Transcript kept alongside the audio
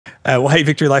Well, hey,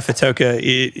 Victory Life Atoka,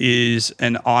 it is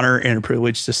an honor and a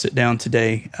privilege to sit down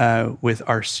today with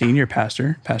our senior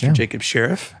pastor, Pastor Jacob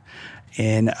Sheriff.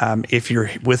 And if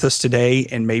you're with us today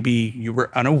and maybe you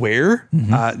were unaware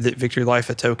that Victory Life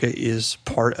Atoka is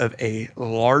part of a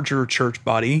larger church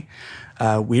body,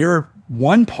 we are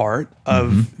one part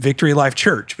of Victory Life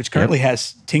Church, which currently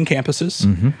has 10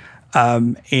 campuses.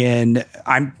 And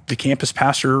I'm the campus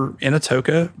pastor in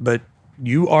Atoka, but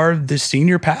you are the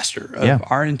senior pastor of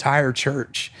our entire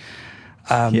church.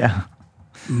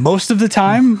 Most of the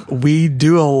time, we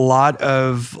do a lot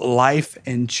of life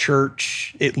and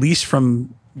church, at least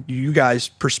from you guys'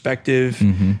 perspective,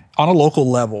 on a local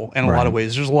level in a lot of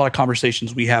ways. There's a lot of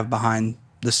conversations we have behind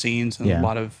the scenes and a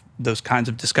lot of those kinds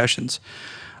of discussions.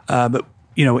 But,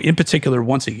 you know, in particular,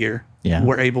 once a year,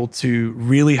 we're able to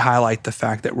really highlight the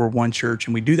fact that we're one church,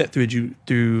 and we do that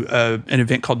through an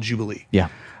event called Jubilee.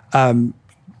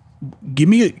 Give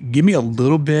me a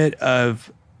little bit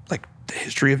of like the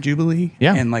history of Jubilee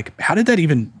and like how did that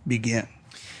even begin?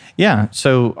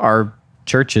 So our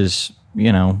church is,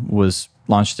 was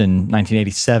launched in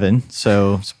 1987,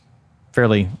 so it's a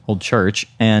fairly old church,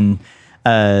 and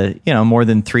more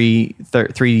than three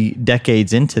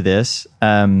decades into this,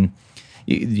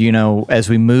 as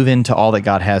we move into all that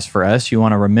God has for us, you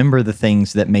want to remember the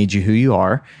things that made you who you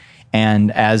are.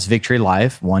 And as Victory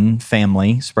Life, one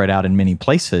family spread out in many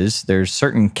places, there's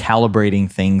certain calibrating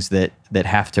things that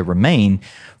have to remain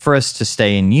for us to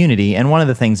stay in unity. And one of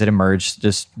the things that emerged,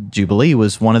 just Jubilee,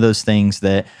 was one of those things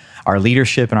that our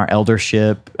leadership and our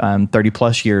eldership 30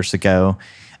 plus years ago,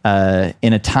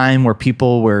 in a time where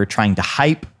people were trying to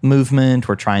hype movement,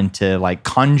 were trying to like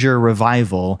conjure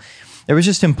revival, it was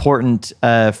just important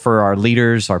for our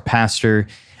leaders, our pastor,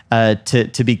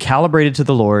 to be calibrated to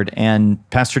the Lord. And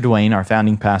Pastor Dwayne, our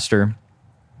founding pastor,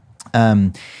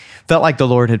 felt like the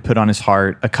Lord had put on his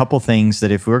heart a couple things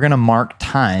that if we were going to mark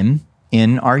time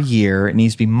in our year, it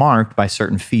needs to be marked by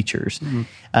certain features.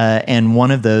 And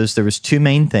one of those, there was two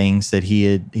main things that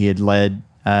he had led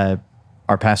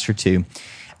our pastor to.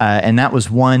 And that was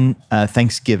one,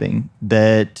 Thanksgiving,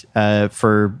 that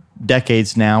for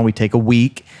decades now, we take a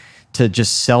week to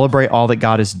just celebrate all that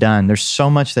God has done. There's so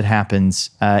much that happens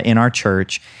in our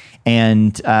church.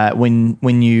 And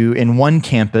when you, in one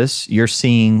campus, you're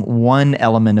seeing one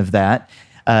element of that.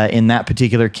 In that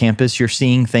particular campus, you're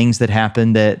seeing things that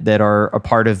happen that are a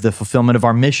part of the fulfillment of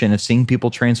our mission of seeing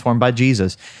people transformed by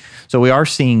Jesus. So we are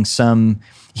seeing some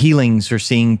healings, or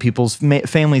seeing people's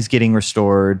families getting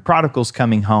restored, prodigals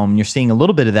coming home. You're seeing a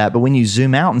little bit of that, but when you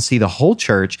zoom out and see the whole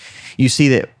church, you see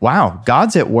that, wow,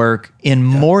 God's at work in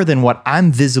more than what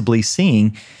I'm visibly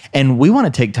seeing. And we want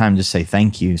to take time to say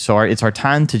thank you. So it's our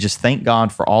time to just thank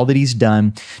God for all that he's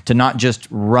done, to not just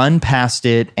run past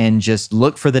it and just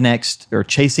look for the next, or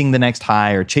chasing the next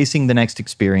high, or chasing the next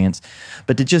experience,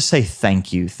 but to just say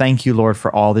thank you. Thank you, Lord,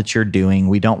 for all that you're doing.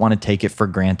 We don't want to take it for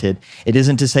granted. It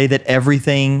isn't to say that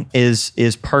everything is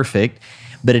perfect,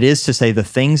 but it is to say the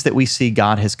things that we see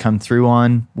God has come through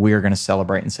on, we are going to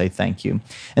celebrate and say thank you.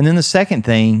 And then the second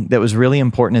thing that was really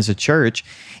important as a church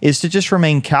is to just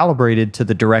remain calibrated to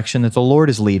the direction that the Lord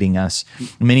is leading us.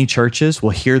 Many churches will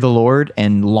hear the Lord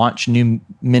and launch new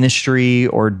ministry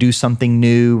or do something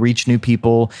new, reach new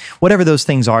people, whatever those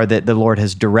things are that the Lord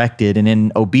has directed, and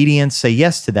in obedience say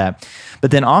yes to that. But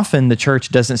then often the church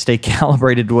doesn't stay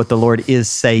calibrated to what the Lord is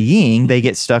saying. They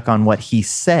get stuck on what he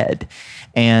said.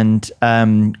 And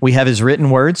we have his written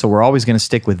word, so we're always going to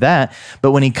stick with that.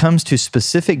 But when he comes to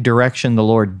specific direction the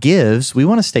Lord gives, we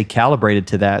want to stay calibrated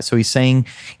to that. So he's saying,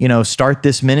 start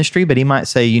this ministry, but he might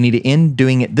say you need to end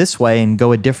doing it this way and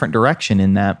go a different direction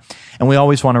in that. And we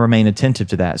always want to remain attentive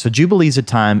to that. So Jubilee is a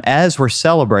time, as we're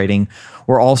celebrating,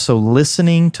 we're also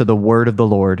listening to the word of the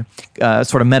Lord.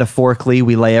 Sort of metaphorically,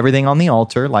 we lay everything on the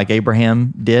altar like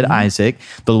Abraham did Isaac.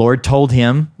 The Lord told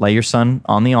him, lay your son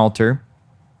on the altar.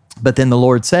 But then the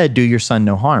Lord said, do your son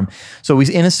no harm. So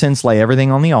we, in a sense, lay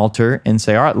everything on the altar and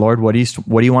say, all right, Lord, what do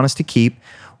you want us to keep?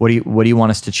 What do you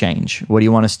want us to change? What do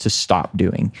you want us to stop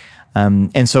doing?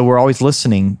 And so we're always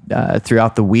listening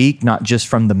throughout the week, not just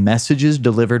from the messages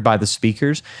delivered by the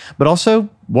speakers, but also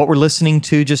what we're listening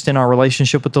to just in our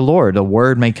relationship with the Lord. A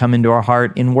word may come into our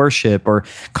heart in worship, or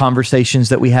conversations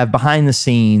that we have behind the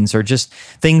scenes, or just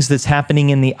things that's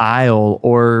happening in the aisle,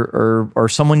 or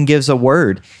someone gives a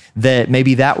word that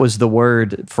maybe that was the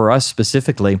word for us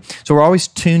specifically. So we're always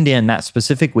tuned in that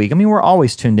specific week. I mean, we're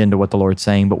always tuned into what the Lord's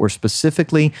saying, but we're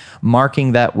specifically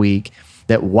marking that week,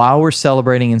 that while we're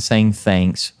celebrating and saying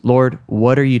thanks, Lord,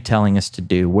 what are you telling us to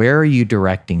do? Where are you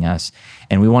directing us?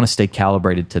 And we want to stay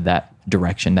calibrated to that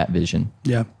direction, that vision.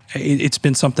 Yeah. It's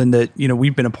been something that,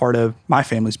 we've been a part of, my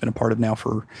family's been a part of now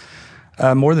for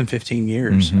more than 15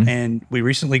 years. And we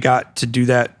recently got to do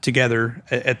that together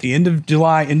at the end of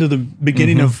July, into the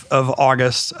beginning of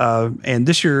August. And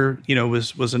this year,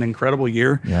 was an incredible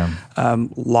year. Yeah.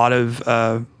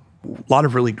 Lot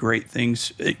of really great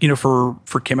things,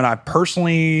 for Kim and I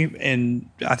personally, and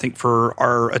I think for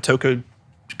our Atoka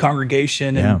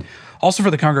congregation, and also for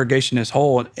the congregation as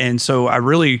whole. And so I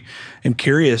really am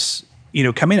curious,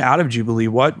 coming out of Jubilee,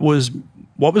 what was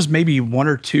maybe one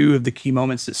or two of the key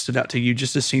moments that stood out to you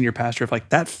just as senior pastor, if like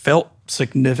that felt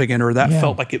significant or that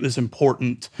felt like it was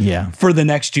important for the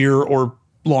next year or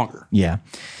longer? Yeah.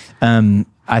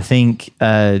 I think,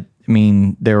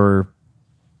 there were,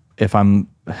 if I'm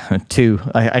two,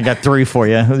 I got three for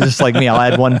you. Just like me, I'll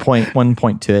add 1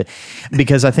 point to it,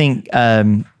 because I think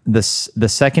the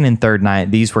second and third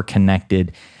night, these were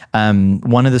connected.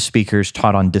 One of the speakers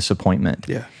taught on disappointment.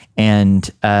 Yeah. And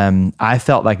I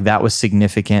felt like that was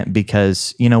significant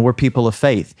because, we're people of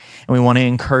faith, and we want to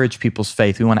encourage people's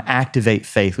faith. We want to activate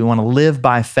faith. We want to live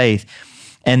by faith.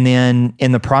 And then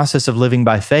in the process of living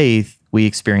by faith, we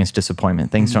experience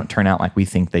disappointment. Things don't turn out like we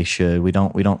think they should. We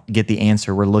don't get the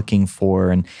answer we're looking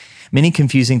for, and many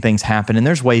confusing things happen. And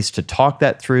there's ways to talk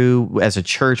that through. As a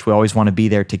church, we always want to be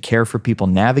there to care for people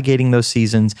navigating those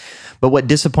seasons. But what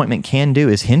disappointment can do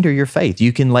is hinder your faith.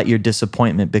 You can let your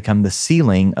disappointment become the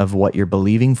ceiling of what you're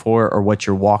believing for, or what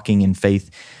you're walking in faith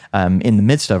in the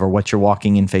midst of, or what you're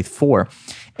walking in faith for.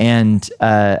 And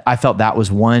I felt that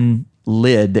was one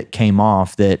lid that came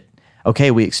off, that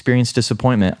okay, we experience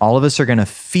disappointment. All of us are going to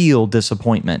feel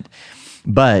disappointment,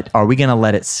 but are we going to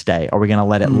let it stay? Are we going to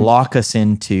let it lock us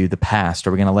into the past?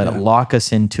 Are we going to let it lock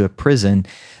us into a prison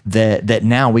that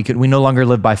now we no longer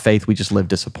live by faith, we just live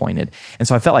disappointed? And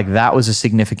so I felt like that was a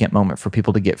significant moment for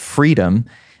people to get freedom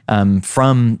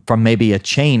from maybe a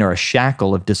chain or a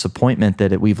shackle of disappointment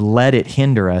that we've let it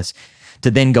hinder us, to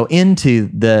then go into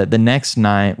the next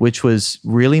night, which was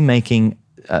really making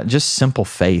just simple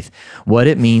faith, what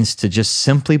it means to just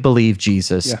simply believe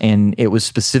Jesus. Yeah. And it was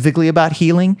specifically about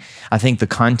healing. I think the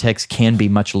context can be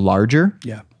much larger.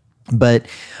 Yeah. But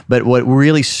what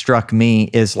really struck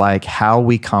me is like how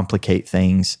we complicate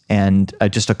things, and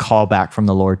just a call back from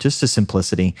the Lord, just to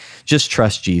simplicity. Just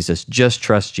trust Jesus. Just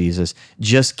trust Jesus.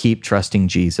 Just keep trusting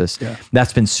Jesus. Yeah.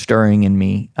 That's been stirring in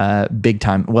me big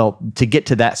time. Well, to get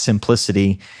to that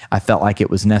simplicity, I felt like it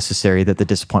was necessary that the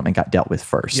disappointment got dealt with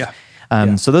first. Yeah.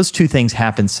 So those two things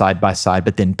happened side by side,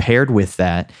 but then paired with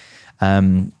that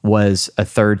was a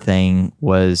third thing,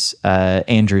 was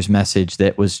Andrew's message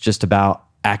that was just about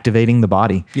activating the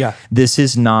body. Yeah. This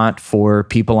is not for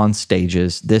people on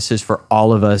stages. This is for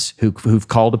all of us who've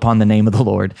called upon the name of the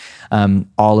Lord.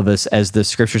 All of us, as the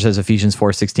scripture says, Ephesians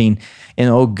 4:16,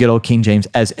 in good old King James,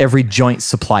 as every joint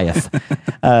supplieth.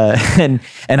 And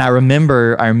I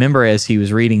remember as he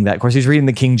was reading that, of course, he's reading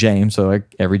the King James, so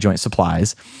like, every joint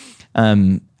supplies.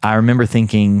 I remember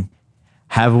thinking,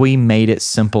 have we made it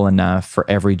simple enough for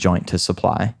every joint to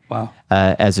supply? Wow.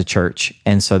 As a church?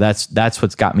 And so that's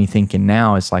what's got me thinking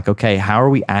now. It's like, okay, how are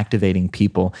we activating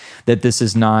people? That this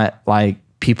is not like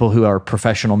people who are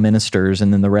professional ministers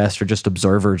and then the rest are just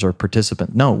observers or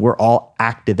participants. No, we're all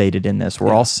activated in this.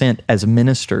 We're all sent as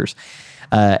ministers.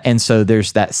 And so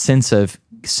there's that sense of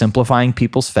simplifying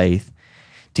people's faith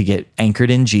to get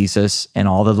anchored in Jesus, and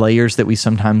all the layers that we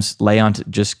sometimes lay on, to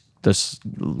just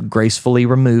gracefully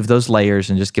remove those layers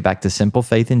and just get back to simple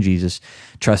faith in Jesus,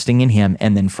 trusting in Him,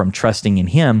 and then from trusting in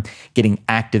Him, getting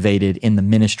activated in the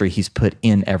ministry He's put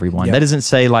in everyone. Yep. That doesn't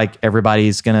say like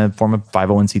everybody's going to form a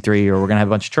 501c3 or we're going to have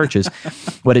a bunch of churches.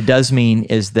 What it does mean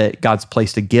is that God's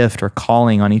placed a gift or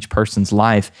calling on each person's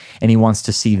life, and He wants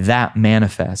to see that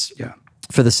manifest. Yeah.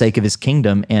 For the sake of His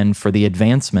kingdom and for the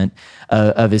advancement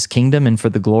of His kingdom and for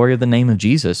the glory of the name of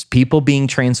Jesus. People being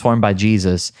transformed by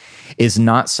Jesus is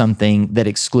not something that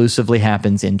exclusively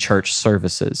happens in church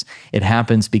services. It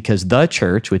happens because the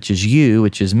church, which is you,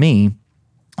 which is me,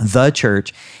 the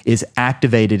church is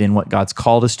activated in what God's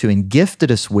called us to and gifted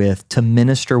us with to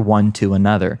minister one to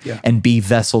another and be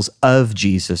vessels of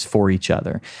Jesus for each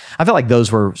other. I felt like those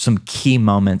were some key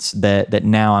moments that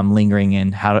now I'm lingering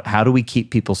in. How do we keep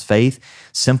people's faith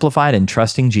simplified and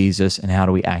trusting Jesus, and how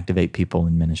do we activate people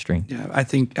in ministry? Yeah, I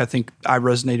think I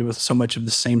resonated with so much of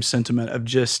the same sentiment of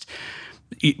just,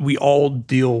 we all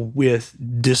deal with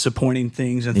disappointing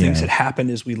things and things that happen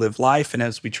as we live life and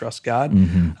as we trust God.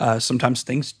 Mm-hmm. Sometimes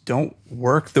things don't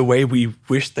work the way we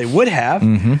wish they would have.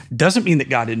 Mm-hmm. Doesn't mean that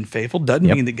God isn't faithful. Doesn't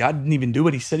mean that God didn't even do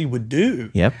what He said He would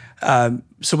do. Yep.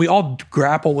 So we all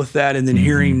grapple with that, and then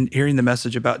hearing the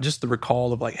message about just the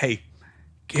recall of like, hey,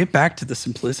 get back to the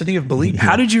simplicity of belief.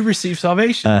 How did you receive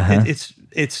salvation?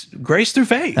 It's grace through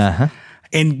faith.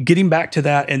 And getting back to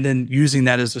that and then using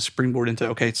that as a springboard into,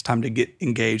 okay, it's time to get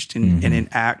engaged and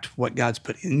enact what God's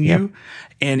put in you.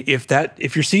 And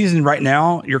if you're seasoned right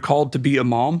now, you're called to be a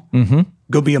mom,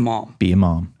 go be a mom. Be a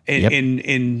mom.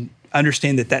 And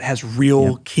understand that has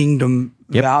real kingdom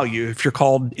value. If you're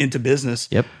called into business,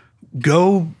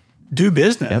 go do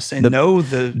business and know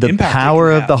the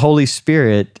power of the Holy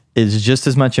Spirit is just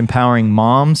as much empowering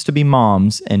moms to be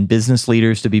moms and business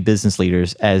leaders to be business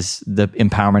leaders as the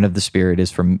empowerment of the Spirit is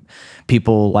from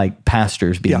people like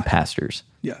pastors being pastors.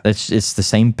 It's the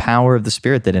same power of the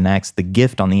Spirit that enacts the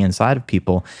gift on the inside of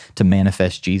people to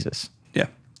manifest Jesus. Yeah,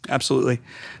 absolutely.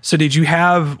 So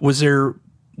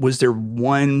was there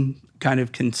one kind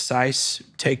of concise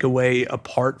takeaway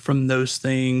apart from those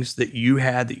things that you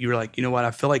had that you were like, you know what,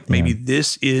 I feel like maybe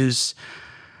this is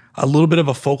a little bit of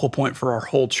a focal point for our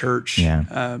whole church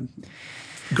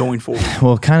going forward?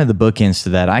 Well, kind of the bookends to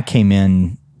that, I came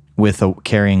in with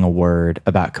carrying a word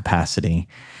about capacity,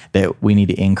 that we need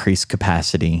to increase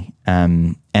capacity.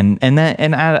 And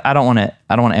I don't want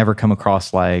to ever come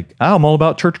across like, oh, I'm all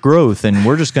about church growth and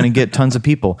we're just going to get tons of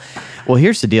people. Well,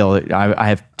 here's the deal. I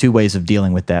have two ways of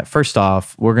dealing with that. First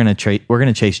off, we're going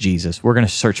to chase Jesus. We're going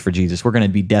to search for Jesus. We're going to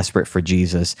be desperate for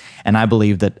Jesus. And I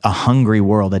believe that a hungry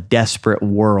world, a desperate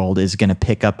world is going to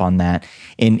pick up on that.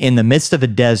 In the midst of a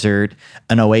desert,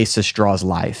 an oasis draws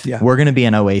life. Yeah. We're going to be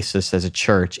an oasis as a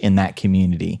church in that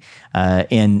community.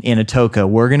 In Atoka,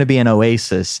 we're going to be an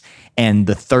oasis, and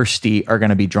the thirsty are going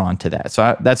to be drawn to that.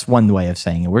 So that's one way of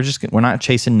saying it. We're not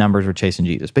chasing numbers, we're chasing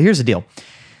Jesus. But here's the deal.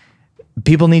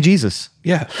 People need Jesus.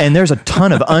 Yeah. And there's a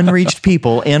ton of unreached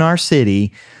people in our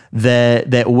city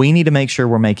that we need to make sure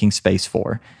we're making space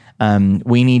for.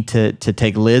 We need to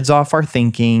take lids off our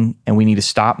thinking, and we need to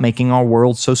stop making our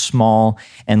world so small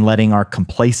and letting our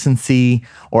complacency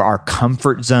or our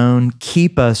comfort zone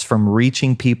keep us from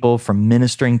reaching people, from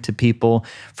ministering to people,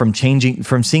 from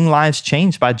seeing lives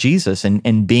changed by Jesus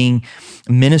and being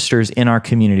ministers in our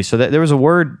community. So that there was a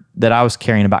word that I was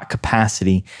carrying about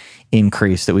capacity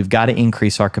increase, that we've got to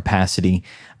increase our capacity,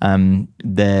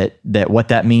 that what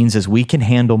that means is we can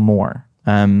handle more.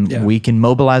 We can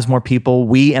mobilize more people.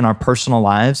 We, in our personal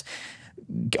lives,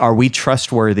 are we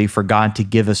trustworthy for God to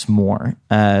give us more?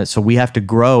 So we have to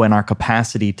grow in our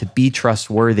capacity to be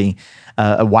trustworthy,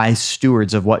 wise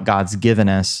stewards of what God's given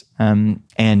us, and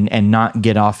not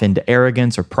get off into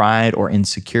arrogance or pride or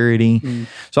insecurity.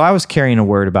 So I was carrying a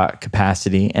word about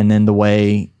capacity, and then the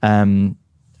way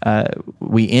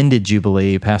we ended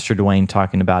Jubilee, Pastor Dwayne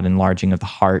talking about enlarging of the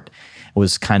heart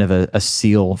was kind of a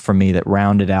seal for me that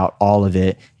rounded out all of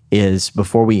it. Is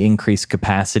before we increase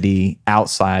capacity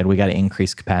outside, we got to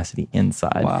increase capacity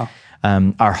inside. Wow.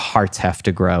 Our hearts have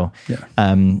to grow. Yeah.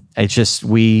 It's just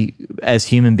we, as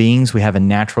human beings, we have a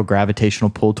natural gravitational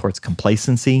pull towards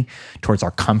complacency, towards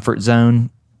our comfort zone.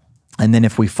 And then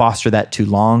if we foster that too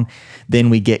long, then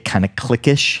we get kind of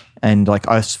cliquish and like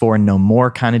us for and no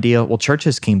more kind of deal. Well,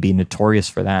 churches can be notorious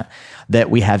for that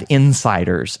we have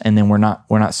insiders, and then we're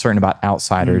not certain about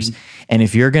outsiders. And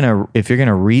if you're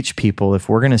gonna reach people, if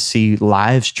we're gonna see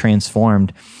lives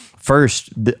transformed, first,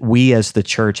 we as the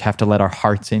church have to let our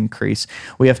hearts increase.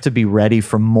 We have to be ready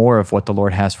for more of what the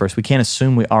Lord has for us. We can't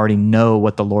assume we already know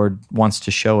what the Lord wants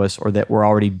to show us, or that we're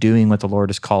already doing what the Lord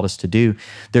has called us to do.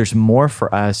 There's more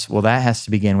for us. Well, that has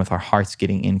to begin with our hearts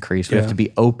getting increased. We have to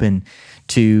be open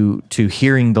to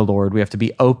hearing the Lord. We have to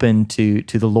be open to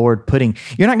the Lord putting.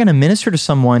 You're not going to minister to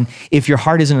someone if your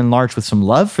heart isn't enlarged with some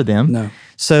love for them. No.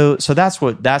 So that's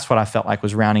what I felt like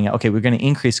was rounding out. Okay, we're going to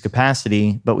increase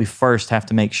capacity, but we first have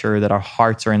to make sure that our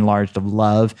hearts are enlarged of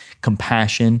love,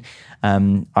 compassion,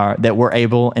 that we're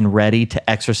able and ready to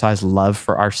exercise love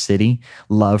for our city,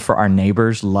 love for our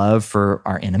neighbors, love for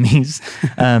our enemies.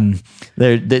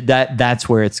 That's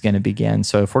where it's going to begin.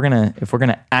 So if we're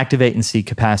gonna activate and see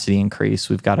capacity increase,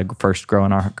 we've got to first grow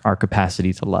in our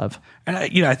capacity to love. And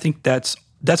I think that's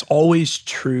always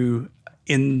true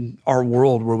in our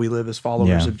world where we live as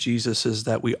followers of Jesus, is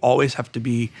that we always have to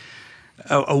be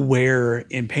aware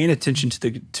and paying attention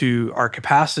to our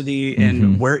capacity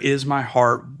and where is my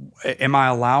heart? Am I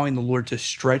allowing the Lord to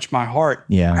stretch my heart?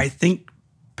 Yeah. I think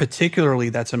particularly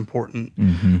that's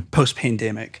important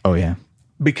post-pandemic. Oh yeah.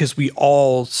 Because we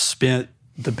all spent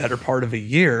the better part of a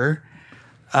year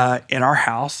in our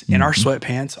house, in our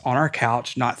sweatpants, on our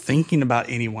couch, not thinking about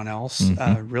anyone else,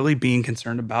 really being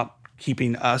concerned about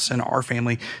keeping us and our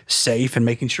family safe and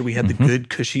making sure we had the good,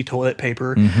 cushy toilet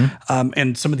paper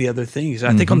and some of the other things.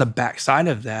 And I think on the backside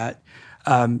of that,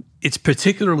 it's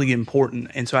particularly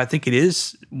important. And so I think it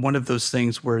is one of those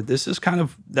things where this is kind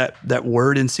of that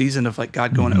word in season of like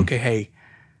God going, okay, hey,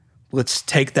 let's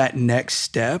take that next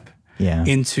step.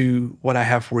 into what I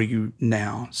have for you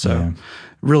now. So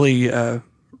really,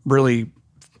 really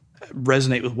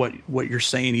resonate with what you're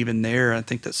saying even there. I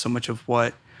think that's so much of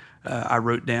what I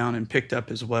wrote down and picked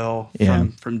up as well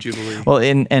from Jubilee. Well,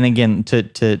 and again,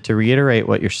 to reiterate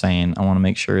what you're saying, I want to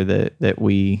make sure that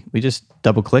we just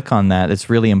double click on that.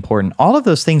 It's really important. All of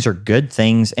those things are good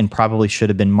things and probably should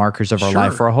have been markers of our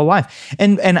life for our whole life.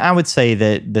 And I would say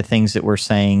that the things that we're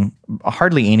saying,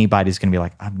 hardly anybody's going to be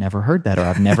like, I've never heard that, or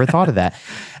I've never thought of that.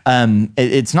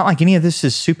 It's not like any of this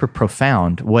is super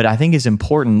profound. What I think is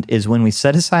important is when we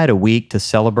set aside a week to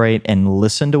celebrate and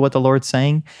listen to what the Lord's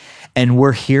saying, and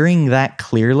we're hearing that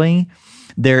clearly,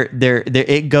 there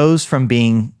it goes from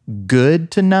being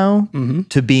good to know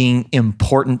to being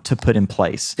important to put in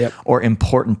place or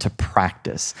important to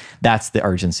practice. That's the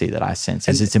urgency that I sense.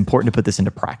 It's important to put this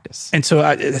into practice. And so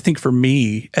I think for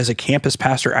me as a campus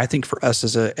pastor, I think for us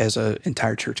as a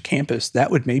entire church campus, that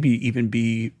would maybe even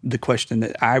be the question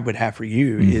that I would have for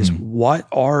you is, what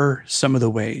are some of the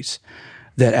ways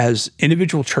that as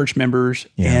individual church members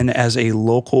and as a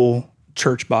local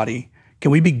church body,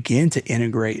 can we begin to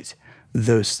integrate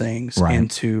those things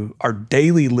into our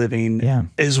daily living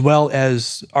as well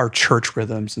as our church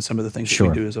rhythms and some of the things that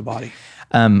we do as a body?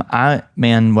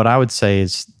 What I would say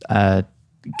is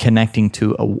connecting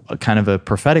to a kind of a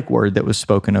prophetic word that was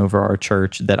spoken over our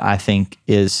church that I think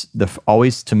is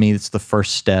always, to me, it's the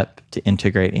first step to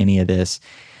integrate any of this,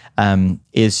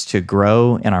 is to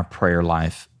grow in our prayer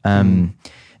life.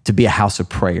 To be a house of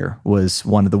prayer was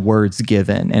one of the words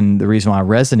given. And the reason why I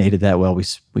resonated that well,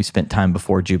 we spent time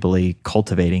before Jubilee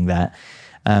cultivating that.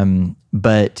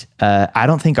 But I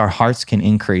don't think our hearts can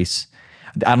increase.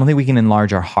 I don't think we can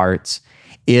enlarge our hearts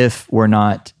if we're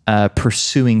not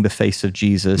pursuing the face of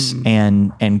Jesus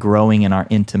and growing in our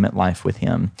intimate life with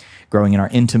him. Growing in our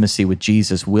intimacy with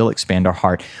Jesus will expand our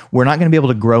heart. We're not going to be able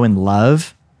to grow in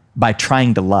love by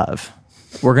trying to love.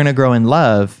 We're going to grow in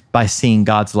love by seeing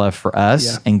God's love for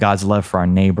us and God's love for our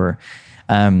neighbor.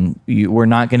 We're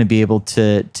not going to be able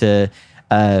to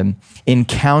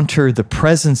encounter the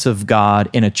presence of God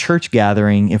in a church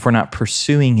gathering if we're not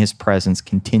pursuing his presence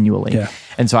continually. Yeah.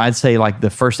 And so I'd say like the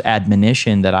first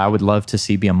admonition that I would love to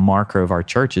see be a marker of our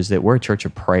church is that we're a church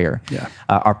of prayer. Yeah.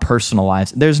 Our personal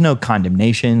lives. There's no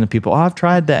condemnation. The people, I've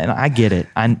tried that, and I get it.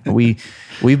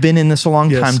 We've been in this a long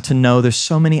time to know there's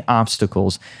so many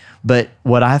obstacles. But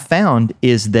what I found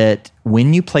is that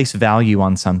when you place value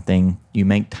on something, you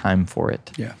make time for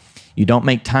it. Yeah. You don't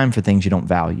make time for things you don't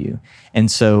value. And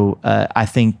so I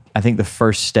think the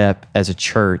first step as a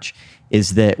church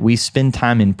is that we spend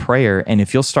time in prayer. And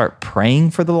if you'll start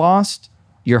praying for the lost,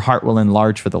 your heart will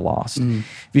enlarge for the lost.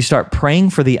 If you start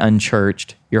praying for the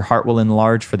unchurched, your heart will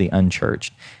enlarge for the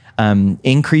unchurched.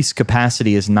 Increased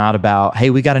capacity is not about, hey,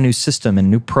 we got a new system and a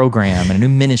new program and a new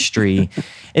ministry.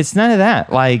 It's none of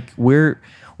that. Like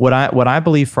what I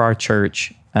believe for our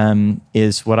church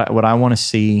is what I want to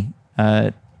see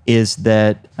is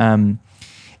that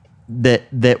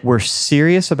that we're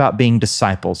serious about being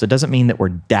disciples. It doesn't mean that we're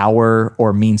dour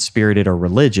or mean-spirited or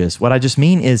religious. What I just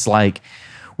mean is like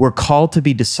we're called to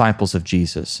be disciples of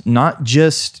Jesus, not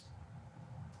just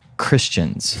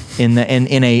Christians in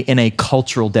a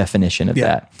cultural definition of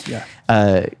that.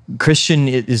 Yeah. Christian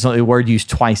is a word used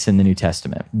twice in the New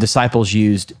Testament. Disciples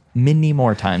used many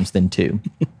more times than two.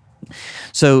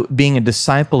 So being a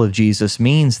disciple of Jesus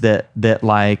means that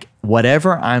like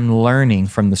whatever I'm learning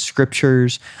from the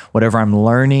scriptures, whatever I'm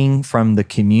learning from the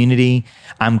community,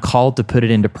 I'm called to put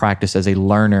it into practice as a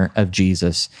learner of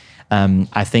Jesus.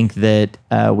 I think that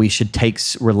we should take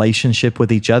relationship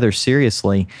with each other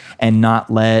seriously and not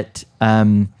let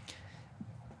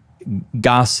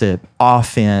gossip,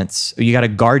 offense. You got to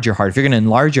guard your heart. If you're going to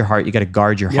enlarge your heart, you got to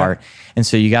guard your heart. And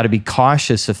so you got to be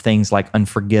cautious of things like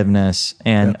unforgiveness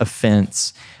and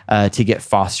offense to get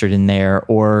fostered in there,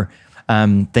 or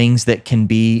things that can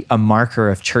be a marker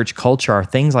of church culture are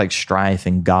things like strife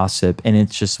and gossip. And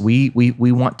it's just, we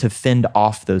want to fend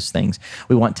off those things.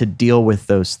 We want to deal with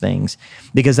those things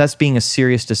because that's being a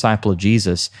serious disciple of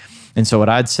Jesus. And so what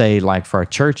I'd say, like for our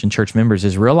church and church members,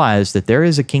 is realize that there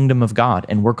is a kingdom of God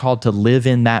and we're called to live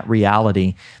in that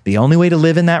reality. The only way to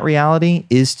live in that reality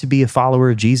is to be a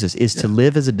follower of Jesus, is to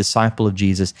live as a disciple of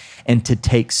Jesus and to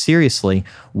take seriously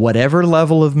whatever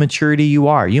level of maturity you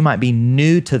are. You might be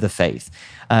new to the faith.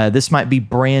 This might be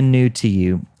brand new to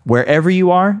you. Wherever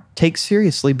you are, take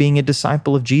seriously being a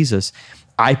disciple of Jesus.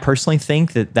 I personally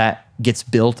think that gets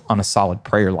built on a solid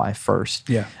prayer life first.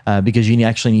 Because you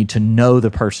actually need to know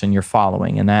the person you're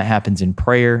following, and that happens in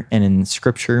prayer and in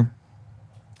scripture.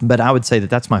 But I would say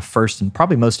that's my first and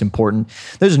probably most important.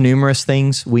 There's numerous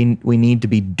things we need to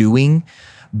be doing,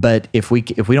 But if we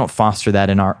don't foster that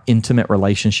in our intimate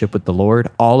relationship with the Lord,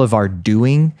 all of our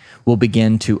doing will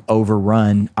begin to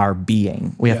overrun our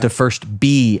being. We have to first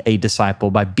be a disciple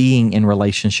by being in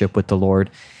relationship with the Lord,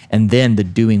 and then the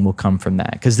doing will come from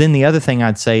that. Because then the other thing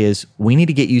I'd say is we need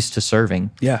to get used to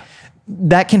serving. Yeah.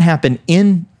 That can happen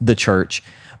in the church,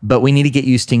 but we need to get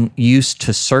used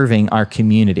to serving our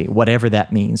community, whatever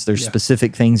that means. There's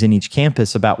specific things in each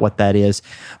campus about what that is,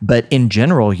 but in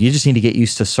general, you just need to get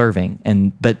used to serving.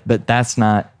 And but that's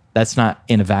not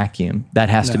in a vacuum. That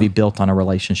has to be built on a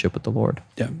relationship with the Lord.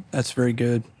 Yeah, that's very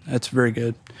good. That's very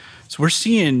good. So we're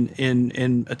seeing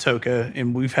in Atoka,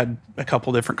 and we've had a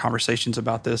couple different conversations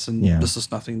about this, and this is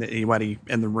nothing that anybody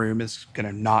in the room is going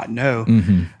to not know.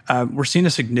 We're seeing a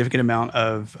significant amount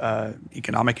of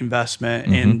economic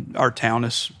investment, and our town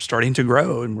is starting to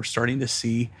grow, and we're starting to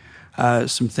see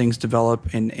some things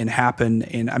develop and happen.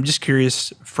 And I'm just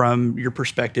curious from your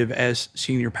perspective as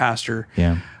senior pastor.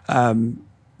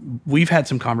 We've had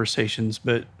some conversations,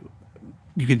 but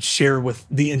you could share with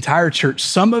the entire church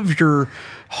some of your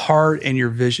heart and your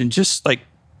vision, just like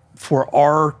for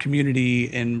our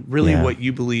community and really what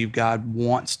you believe God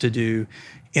wants to do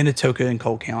in Atoka and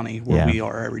Cole County, where we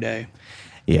are every day.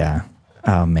 Yeah.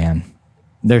 Oh man,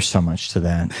 there's so much to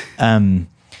that.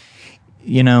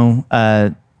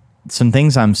 Some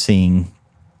things I'm seeing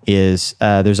is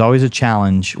there's always a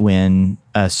challenge when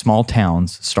small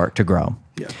towns start to grow.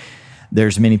 Yeah.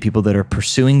 There's many people that are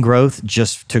pursuing growth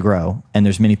just to grow, and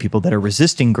there's many people that are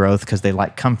resisting growth because they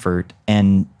like comfort,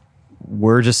 and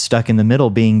we're just stuck in the middle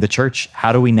being the church.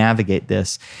 How do we navigate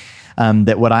this?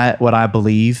 That what I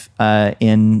believe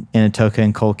in Atoka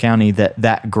and Cole County,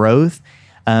 that growth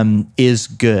is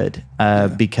good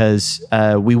because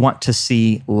we want to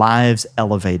see lives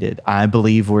elevated. I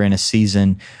believe we're in a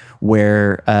season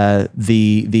where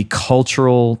the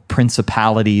cultural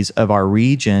principalities of our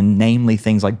region, namely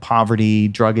things like poverty,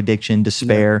 drug addiction,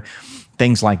 despair,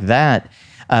 things like that,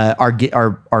 are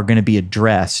going to be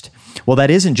addressed. Well, that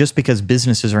isn't just because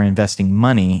businesses are investing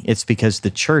money; it's because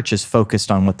the church is focused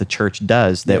on what the church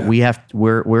does. That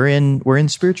we're in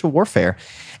spiritual warfare,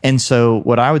 and so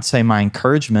what I would say, my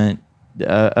encouragement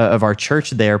of our church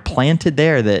there, planted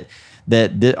there,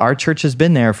 that our church has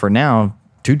been there for now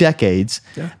 2 decades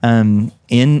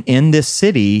in this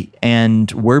city,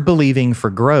 and we're believing for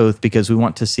growth because we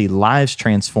want to see lives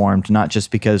transformed, not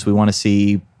just because we want to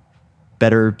see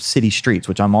better city streets,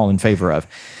 which I'm all in favor of.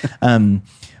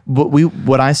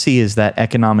 What I see is that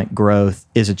economic growth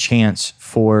is a chance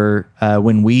for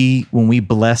when we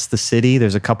bless the city.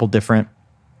 There's a couple different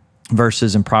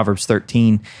verses in Proverbs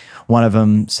 13. One of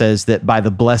them says that by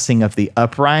the blessing of the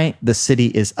upright, the city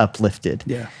is uplifted.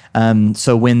 Yeah.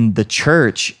 So when the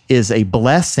church is a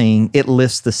blessing, it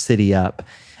lifts the city up.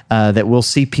 That we'll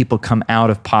see people come out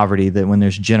of poverty, that when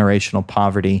there's generational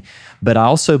poverty. But I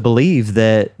also believe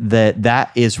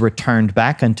that is returned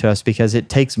back unto us because it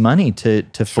takes money to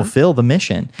fulfill the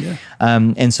mission. Yeah.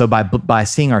 And so by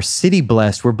seeing our city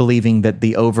blessed, we're believing that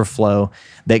the overflow,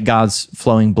 that God's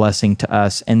flowing blessing to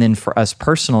us. And then for us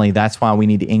personally, that's why we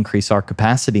need to increase our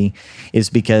capacity, is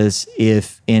because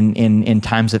if in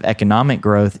times of economic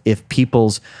growth, if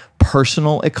people's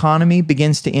personal economy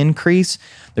begins to increase,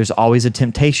 there's always a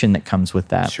temptation that comes with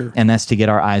that. Sure. And that's to get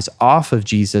our eyes off of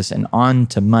Jesus and on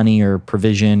to money or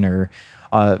provision or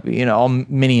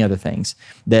many other things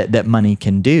that money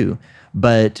can do.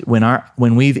 But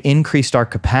when we've increased our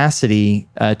capacity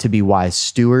to be wise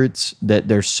stewards, that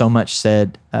there's so much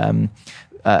said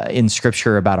in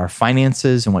Scripture about our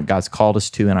finances and what God's called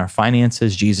us to in our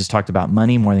finances. Jesus talked about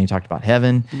money more than he talked about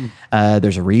heaven.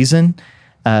 There's a reason.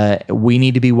 We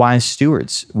need to be wise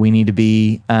stewards. We need to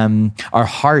be, our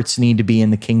hearts need to be in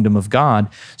the kingdom of God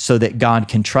so that God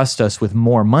can trust us with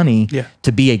more money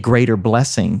to be a greater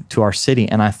blessing to our city.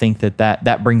 And I think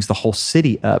that brings the whole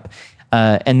city up.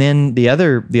 And then the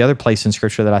other place in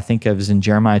Scripture that I think of is in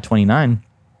Jeremiah 29,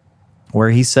 where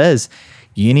he says,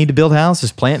 you need to build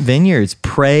houses, plant vineyards,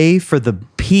 pray for the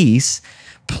peace,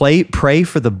 pray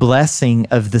for the blessing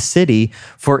of the city,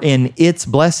 for in its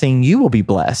blessing you will be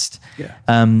blessed. Yeah.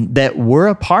 That we're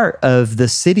a part of the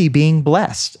city being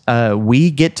blessed.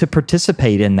 We get to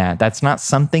participate in that. That's not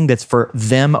something that's for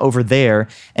them over there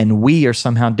and we are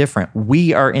somehow different.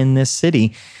 We are in this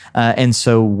city. And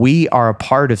so we are a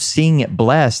part of seeing it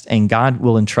blessed, and God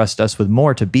will entrust us with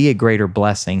more to be a greater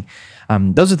blessing.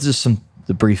 Those are just some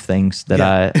the brief things that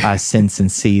I sense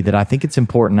and see that I think it's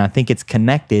important. I think it's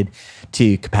connected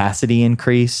to capacity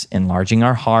increase, enlarging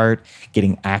our heart,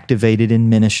 getting activated in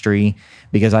ministry,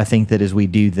 because I think that as we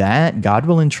do that, God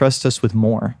will entrust us with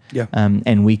more. Yeah.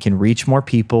 And we can reach more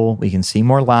people. We can see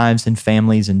more lives and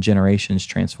families and generations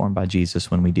transformed by Jesus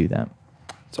when we do that.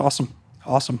 It's awesome.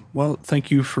 Awesome. Well, thank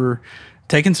you for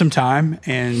taking some time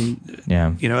and,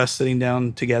 us sitting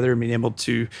down together and being able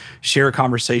to share a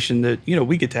conversation that,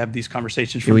 we get to have these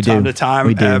conversations from time to time.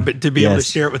 We do. But to be able to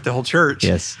share it with the whole church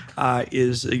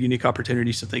is a unique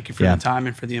opportunity. So thank you for the time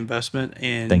and for the investment.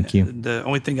 And thank you. The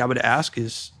only thing I would ask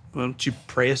is, why don't you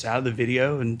pray us out of the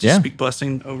video and just speak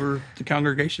blessing over the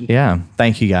congregation? Yeah.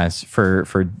 Thank you guys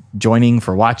for joining,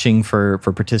 for watching, for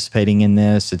participating in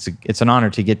this. It's an honor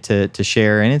to get to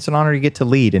share, and it's an honor to get to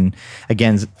lead. And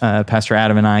again, Pastor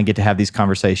Adam and I get to have these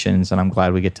conversations, and I'm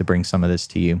glad we get to bring some of this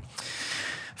to you.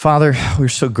 Father, we're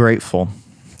so grateful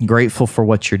for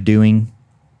what you're doing,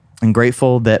 and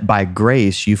grateful that by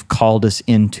grace you've called us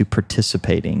into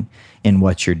participating in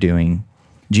what you're doing.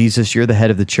 Jesus, you're the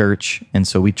head of the church, and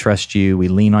so we trust you. We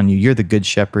lean on you. You're the good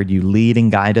shepherd. You lead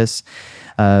and guide us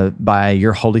by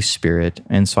your Holy Spirit.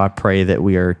 And so I pray that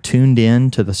we are tuned in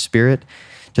to the Spirit,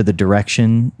 to the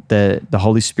direction that the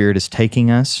Holy Spirit is taking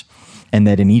us, and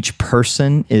that in each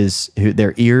person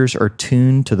their ears are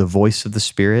tuned to the voice of the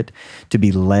Spirit to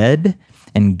be led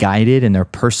and guided in their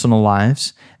personal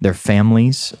lives, their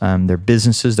families, their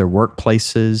businesses, their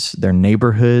workplaces, their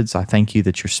neighborhoods. I thank you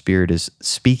that your Spirit is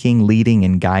speaking, leading,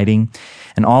 and guiding.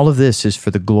 And all of this is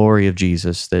for the glory of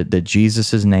Jesus, that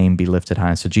Jesus' name be lifted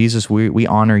high. So Jesus, we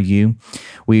honor you.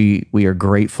 We are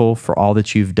grateful for all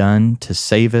that you've done to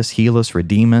save us, heal us,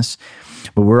 redeem us.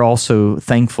 But we're also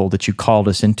thankful that you called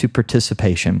us into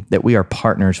participation, that we are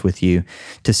partners with you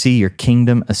to see your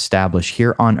kingdom established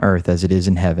here on earth as it is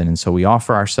in heaven. And so we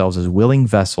offer ourselves as willing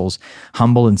vessels,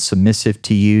 humble and submissive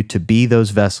to you, to be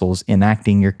those vessels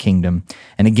enacting your kingdom.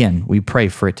 And again, we pray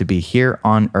for it to be here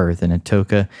on earth in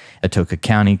Atoka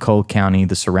County, Cole County,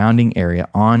 the surrounding area,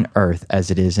 on earth as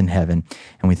it is in heaven.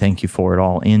 And we thank you for it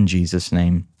all in Jesus'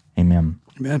 name. Amen.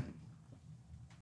 Amen.